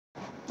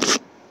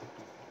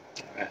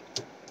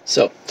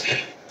So,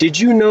 did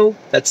you know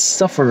that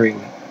suffering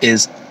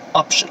is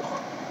optional?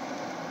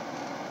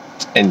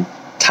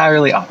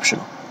 Entirely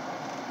optional.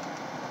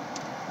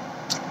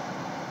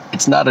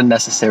 It's not a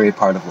necessary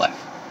part of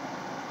life.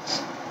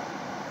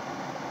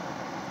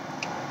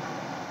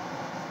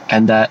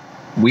 And that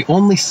we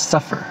only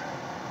suffer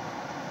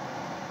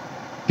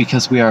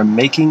because we are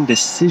making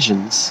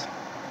decisions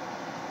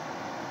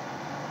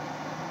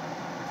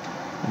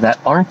that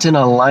aren't in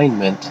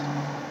alignment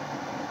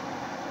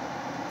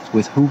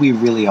with who we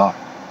really are.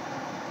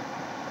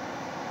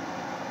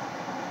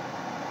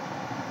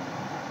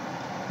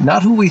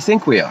 Not who we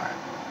think we are,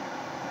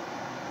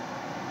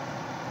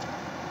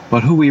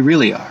 but who we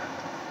really are.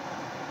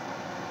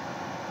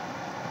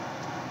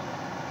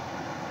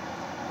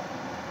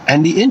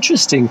 And the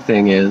interesting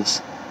thing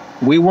is,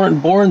 we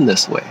weren't born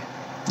this way.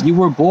 You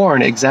were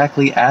born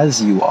exactly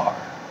as you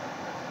are.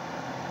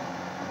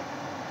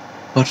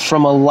 But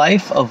from a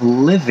life of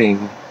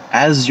living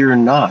as you're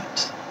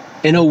not,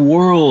 in a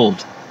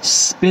world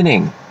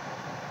spinning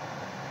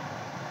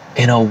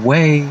in a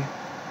way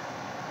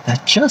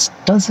that just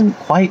doesn't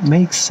quite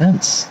make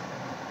sense.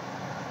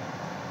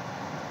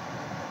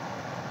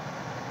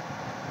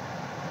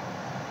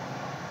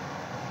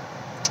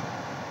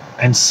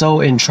 And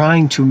so in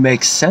trying to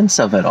make sense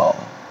of it all,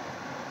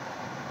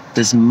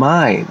 this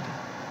mind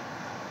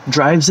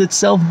drives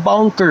itself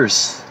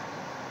bonkers.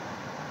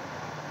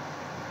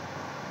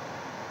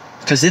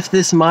 Because if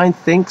this mind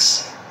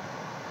thinks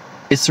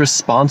it's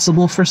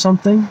responsible for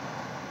something,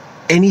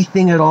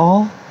 anything at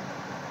all,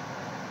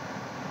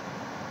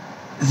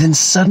 then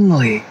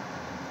suddenly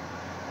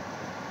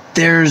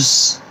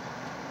there's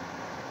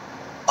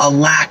a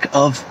lack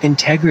of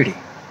integrity.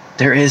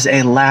 There is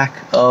a lack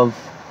of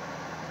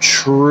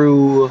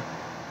true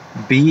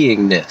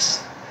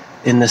beingness,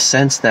 in the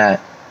sense that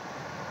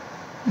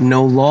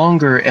no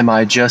longer am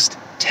I just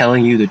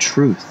telling you the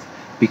truth,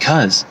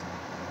 because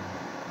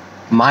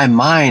my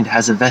mind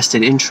has a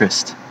vested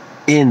interest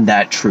in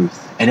that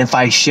truth. And if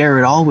I share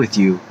it all with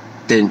you,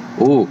 then,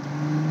 who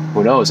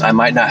knows, I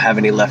might not have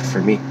any left for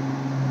me.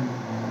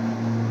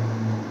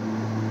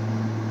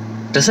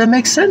 Does that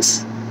make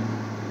sense?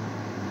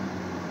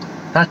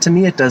 Not to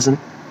me, it doesn't.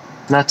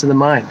 Not to the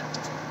mind.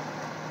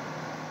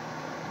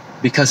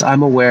 Because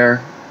I'm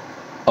aware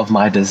of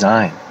my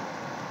design.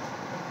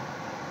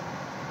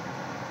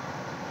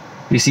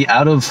 You see,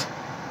 out of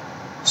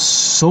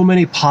so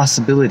many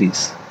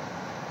possibilities,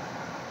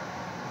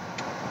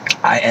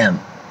 I am.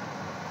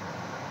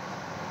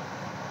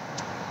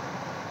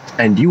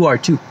 And you are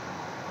too.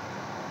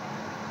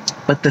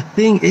 But the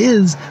thing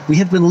is, we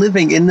have been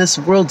living in this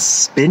world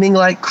spinning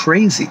like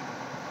crazy.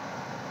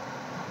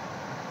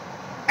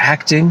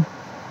 Acting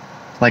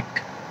like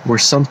we're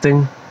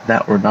something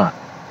that we're not.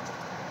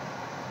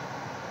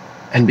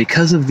 And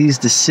because of these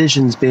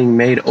decisions being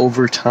made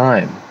over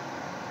time,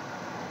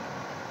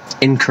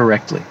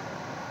 incorrectly,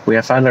 we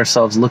have found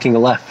ourselves looking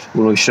left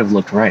when we should have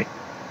looked right.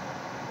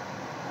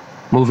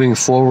 Moving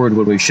forward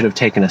when we should have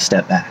taken a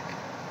step back.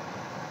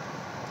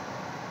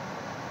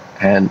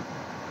 And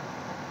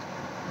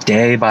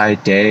day by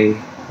day,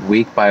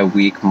 week by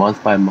week,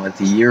 month by month,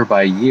 year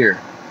by year,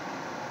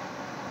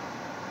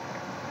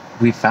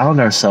 we found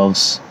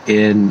ourselves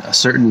in a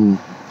certain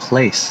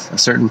place, a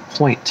certain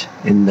point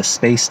in the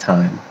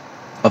space-time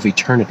of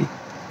eternity.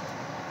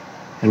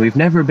 And we've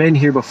never been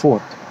here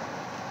before.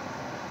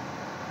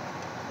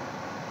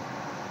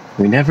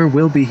 We never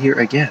will be here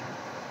again.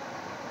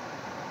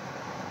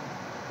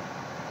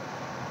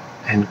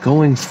 And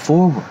going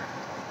forward,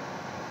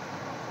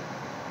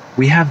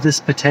 we have this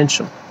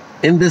potential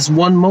in this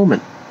one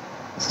moment,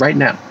 right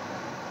now,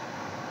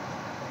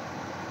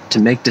 to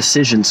make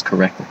decisions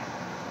correctly.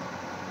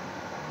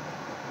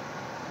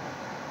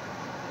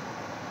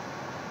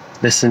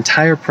 This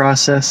entire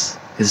process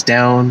is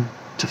down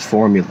to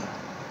formula.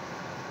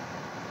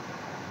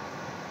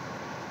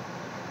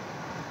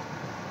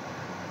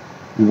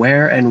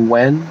 Where and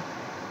when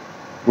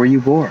were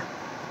you born?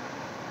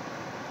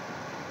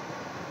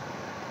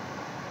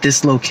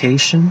 This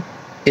location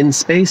in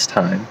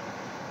space-time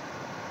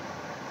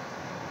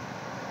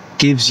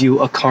gives you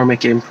a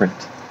karmic imprint.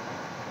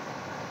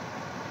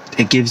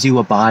 It gives you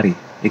a body.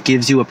 It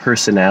gives you a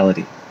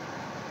personality.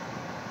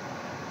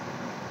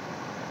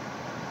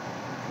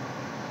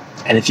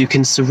 And if you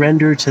can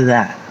surrender to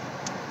that,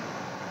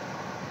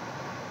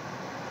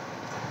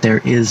 there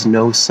is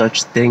no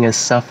such thing as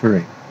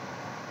suffering.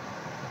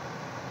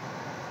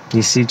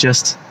 You see,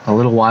 just a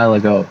little while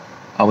ago,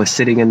 I was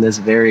sitting in this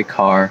very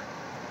car,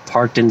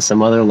 parked in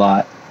some other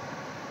lot,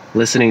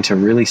 listening to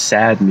really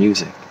sad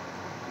music.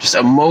 Just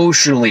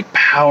emotionally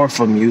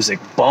powerful music,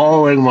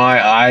 bawling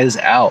my eyes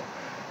out,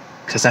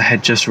 because I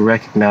had just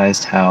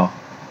recognized how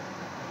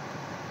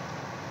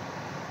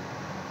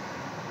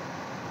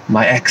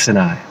my ex and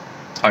I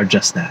are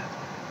just that.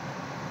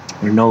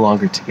 We're no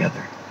longer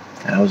together.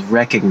 And I was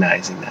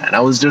recognizing that. And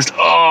I was just,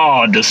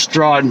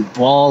 distraught and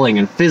bawling.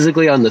 And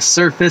physically on the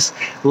surface,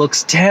 it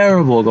looks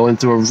terrible going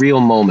through a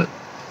real moment.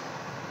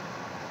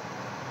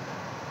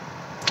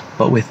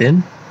 But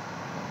within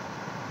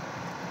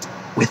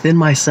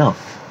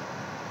myself,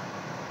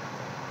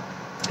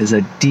 is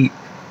a deep,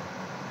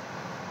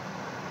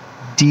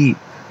 deep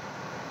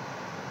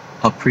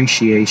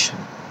appreciation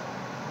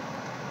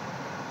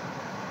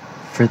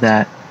for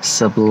that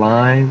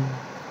sublime,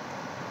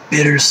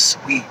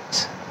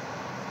 bittersweet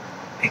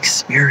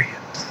experience.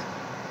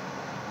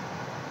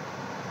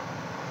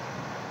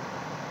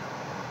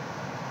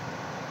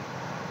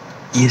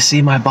 You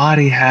see, my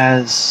body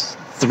has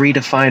 3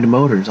 defined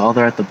motors, all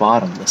there at the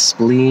bottom: the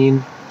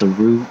spleen, the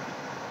root,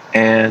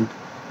 and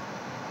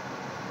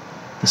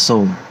the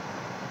solar.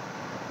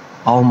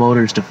 All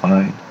motors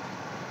defined,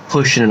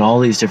 pushing in all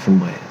these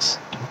different ways.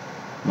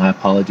 My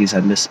apologies,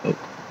 I misspoke.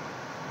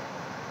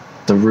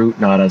 The root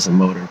not as a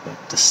motor,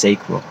 but the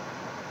sacral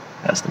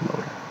as the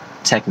motor.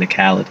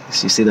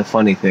 Technicalities. You see, the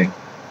funny thing,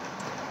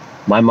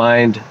 my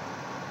mind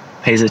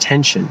pays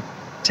attention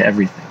to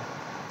everything.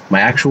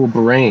 My actual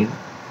brain,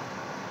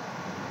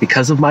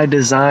 because of my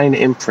design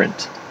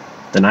imprint,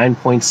 the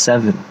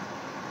 9.7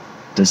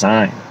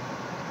 design,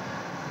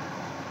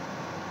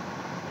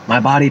 my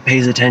body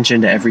pays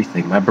attention to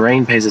everything. My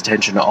brain pays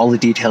attention to all the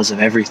details of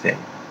everything.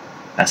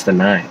 That's the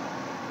 9.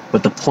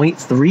 But the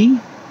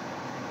 0.3,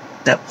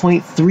 that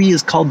 0.3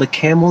 is called the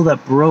camel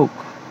that broke.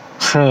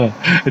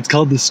 It's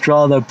called the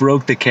straw that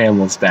broke the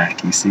camel's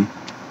back, you see?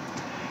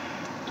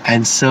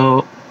 And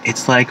so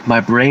it's like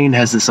my brain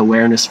has this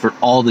awareness for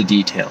all the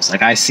details.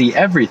 Like, I see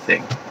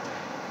everything.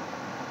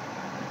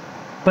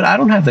 But I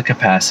don't have the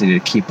capacity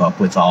to keep up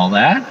with all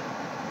that.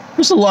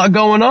 There's a lot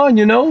going on,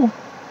 you know?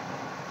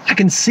 I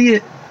can see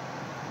it,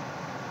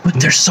 but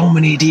there's so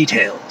many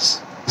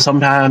details.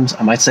 Sometimes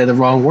I might say the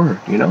wrong word,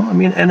 you know? I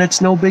mean, and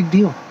it's no big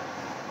deal.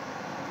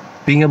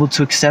 Being able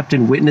to accept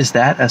and witness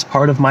that as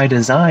part of my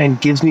design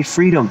gives me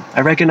freedom.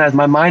 I recognize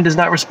my mind is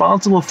not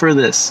responsible for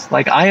this.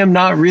 Like, I am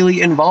not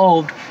really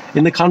involved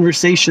in the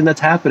conversation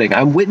that's happening.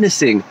 I'm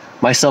witnessing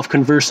myself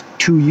converse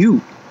to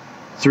you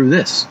through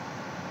this.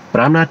 But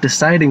I'm not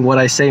deciding what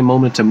I say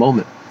moment to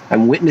moment.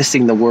 I'm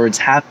witnessing the words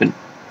happen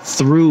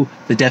through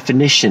the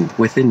definition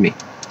within me.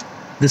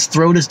 This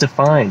throat is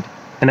defined,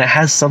 and it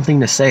has something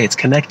to say. It's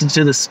connected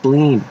to the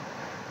spleen,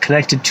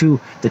 connected to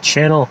the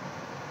channel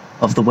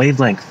of the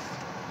wavelength.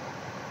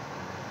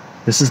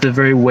 This is the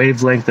very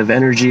wavelength of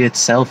energy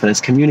itself, and it's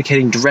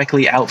communicating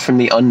directly out from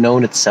the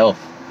unknown itself.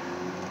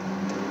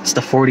 It's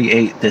the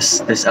 48,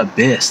 this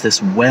abyss,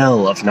 this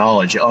well of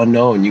knowledge,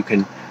 unknown. You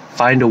can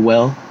find a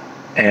well,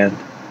 and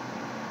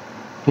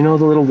you know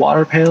the little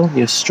water pail?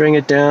 You string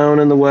it down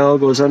and the well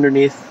goes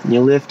underneath, and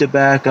you lift it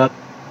back up.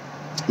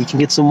 You can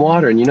get some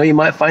water, and you know, you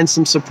might find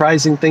some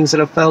surprising things that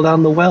have fell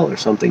down the well or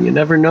something. You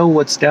never know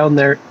what's down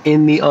there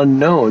in the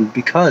unknown,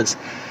 because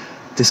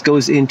this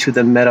goes into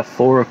the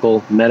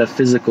metaphorical,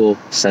 metaphysical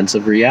sense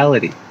of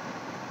reality.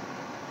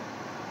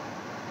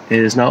 It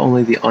is not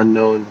only the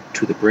unknown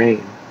to the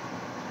brain,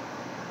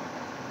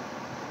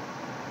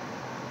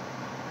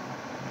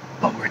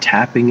 but we're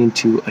tapping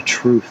into a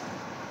truth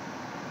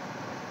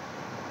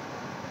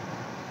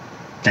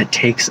that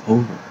takes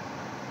over.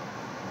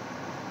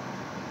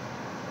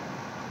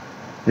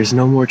 There's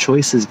no more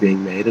choices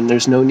being made, and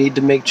there's no need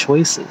to make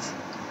choices,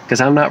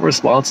 because I'm not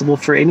responsible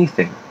for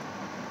anything.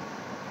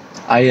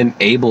 I am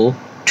able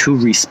to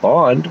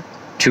respond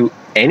to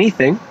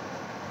anything.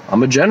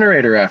 I'm a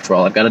generator after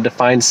all. I've got a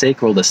defined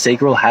sacral. The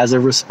sacral has a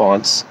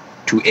response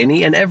to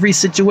any and every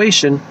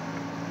situation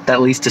that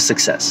leads to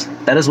success.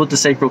 That is what the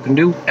sacral can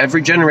do.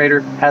 Every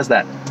generator has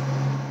that.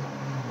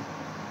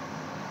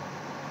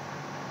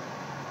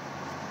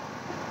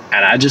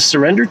 And I just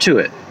surrender to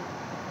it.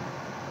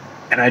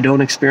 And I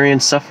don't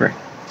experience suffering.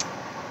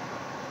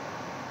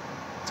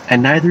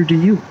 And neither do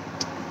you.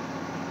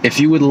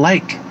 If you would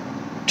like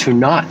to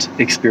not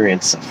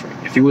experience suffering,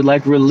 if you would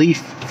like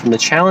relief from the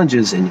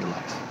challenges in your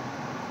life,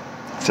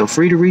 feel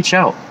free to reach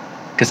out.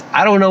 Because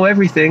I don't know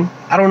everything.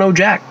 I don't know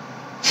Jack.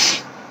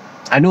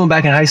 I knew him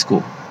back in high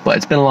school, but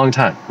it's been a long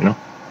time, you know?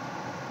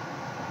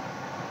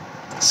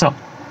 So,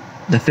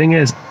 the thing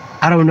is,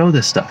 I don't know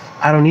this stuff.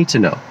 I don't need to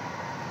know.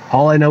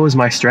 All I know is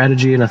my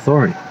strategy and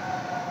authority.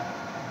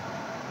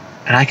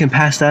 And I can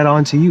pass that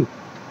on to you.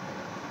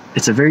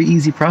 It's a very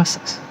easy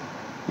process.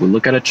 We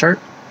look at a chart,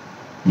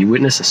 you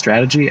witness a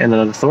strategy and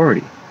an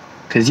authority.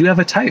 Because you have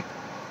a type.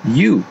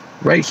 You,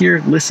 right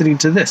here listening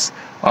to this,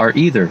 are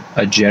either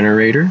a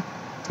generator,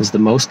 is the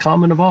most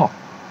common of all,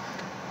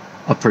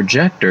 a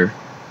projector,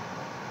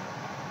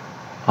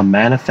 a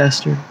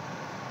manifester,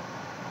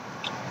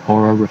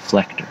 or a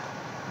reflector.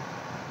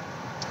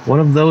 One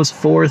of those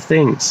 4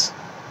 things.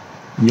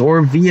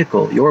 Your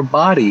vehicle, your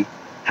body,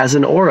 has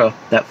an aura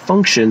that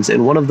functions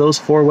in one of those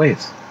 4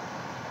 ways.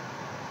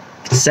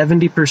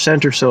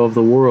 70% or so of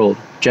the world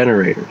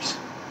generators.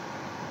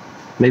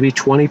 Maybe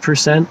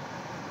 20%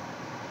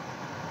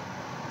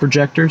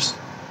 projectors.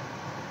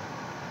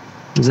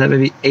 Is that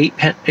maybe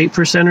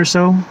 8% or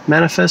so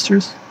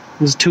manifestors?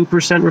 Is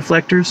 2%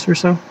 reflectors or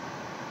so?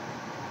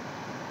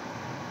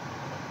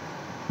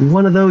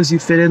 One of those you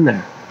fit in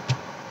there.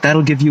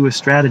 That'll give you a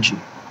strategy.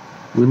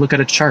 We look at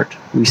a chart.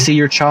 We see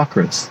your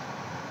chakras.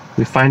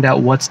 We find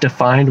out what's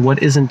defined,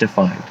 what isn't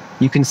defined.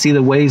 You can see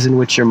the ways in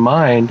which your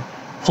mind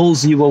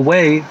pulls you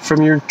away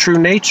from your true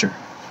nature.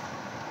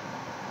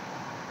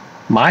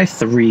 my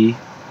 3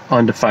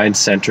 undefined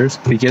centers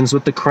begins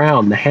with the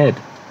crown, the head.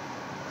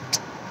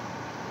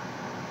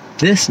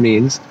 This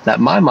means that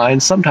my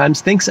mind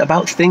sometimes thinks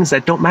about things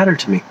that don't matter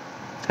to me.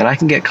 And I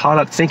can get caught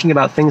up thinking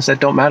about things that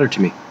don't matter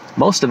to me.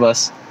 Most of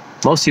us,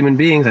 most human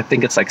beings, I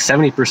think it's like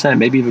 70%,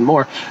 maybe even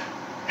more,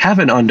 have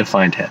an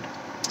undefined head.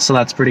 So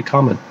that's pretty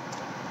common.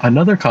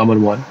 Another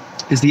common one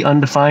is the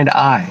undefined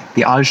eye,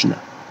 the ajna.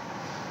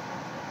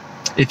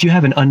 If you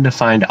have an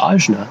undefined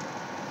ajna,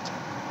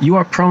 you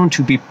are prone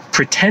to be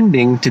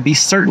pretending to be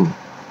certain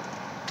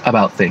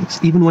about things,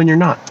 even when you're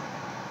not.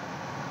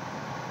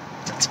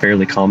 It's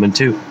fairly common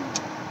too.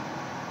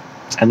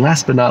 And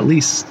last but not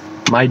least,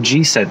 my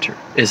G center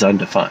is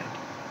undefined,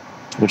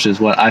 which is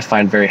what I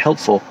find very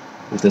helpful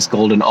with this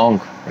golden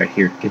ankh right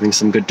here, giving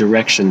some good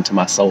direction to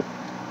my soul.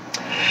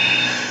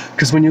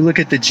 Because when you look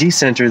at the G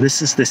center,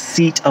 this is the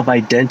seat of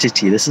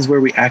identity. This is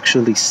where we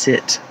actually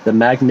sit. The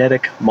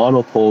magnetic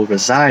monopole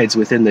resides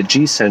within the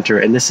G center,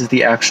 and this is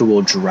the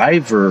actual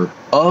driver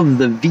of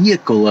the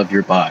vehicle of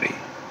your body.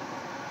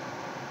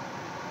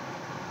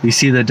 You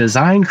see the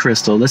design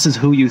crystal, this is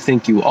who you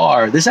think you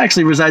are. This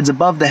actually resides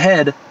above the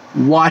head,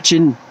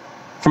 watching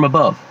from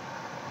above.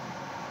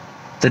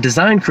 The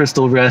design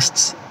crystal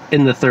rests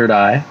in the third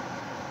eye,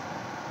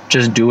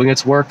 just doing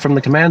its work from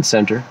the command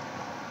center.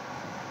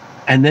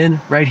 And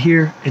then right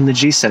here in the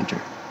G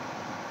center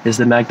is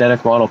the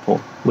magnetic monopole,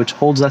 which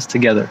holds us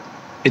together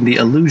in the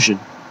illusion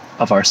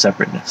of our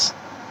separateness.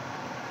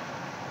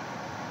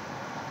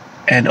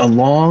 And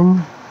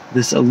along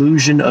this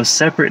illusion of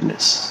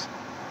separateness,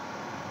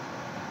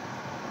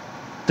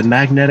 the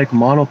magnetic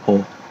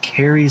monopole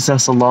carries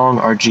us along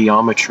our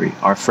geometry,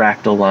 our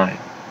fractal line.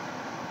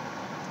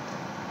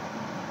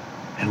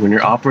 And when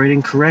you're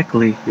operating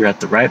correctly, you're at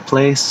the right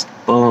place,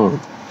 boom,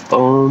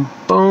 boom,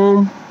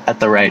 boom, at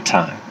the right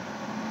time.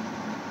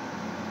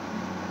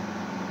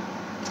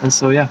 And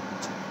so yeah,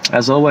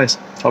 as always,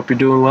 hope you're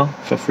doing well.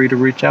 Feel free to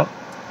reach out.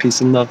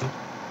 Peace and love.